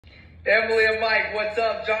Emily and Mike, what's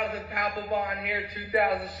up? Jonathan Papelbon here,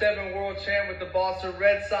 2007 World Champ with the Boston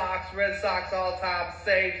Red Sox. Red Sox all-time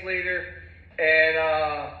saves leader. And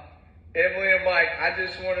Emily and Mike, I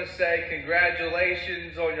just want to say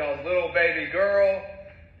congratulations on y'all's little baby girl.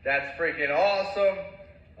 That's freaking awesome.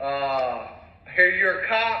 Here you're a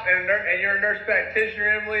cop and you're a nurse practitioner,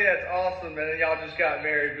 Emily. That's awesome, man. And y'all just got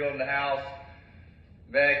married, building a house.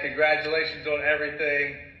 Man, congratulations on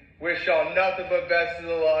everything. Wish y'all nothing but best of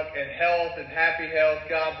the luck and health and happy health.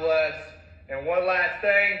 God bless. And one last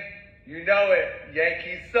thing, you know it,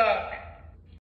 Yankees suck.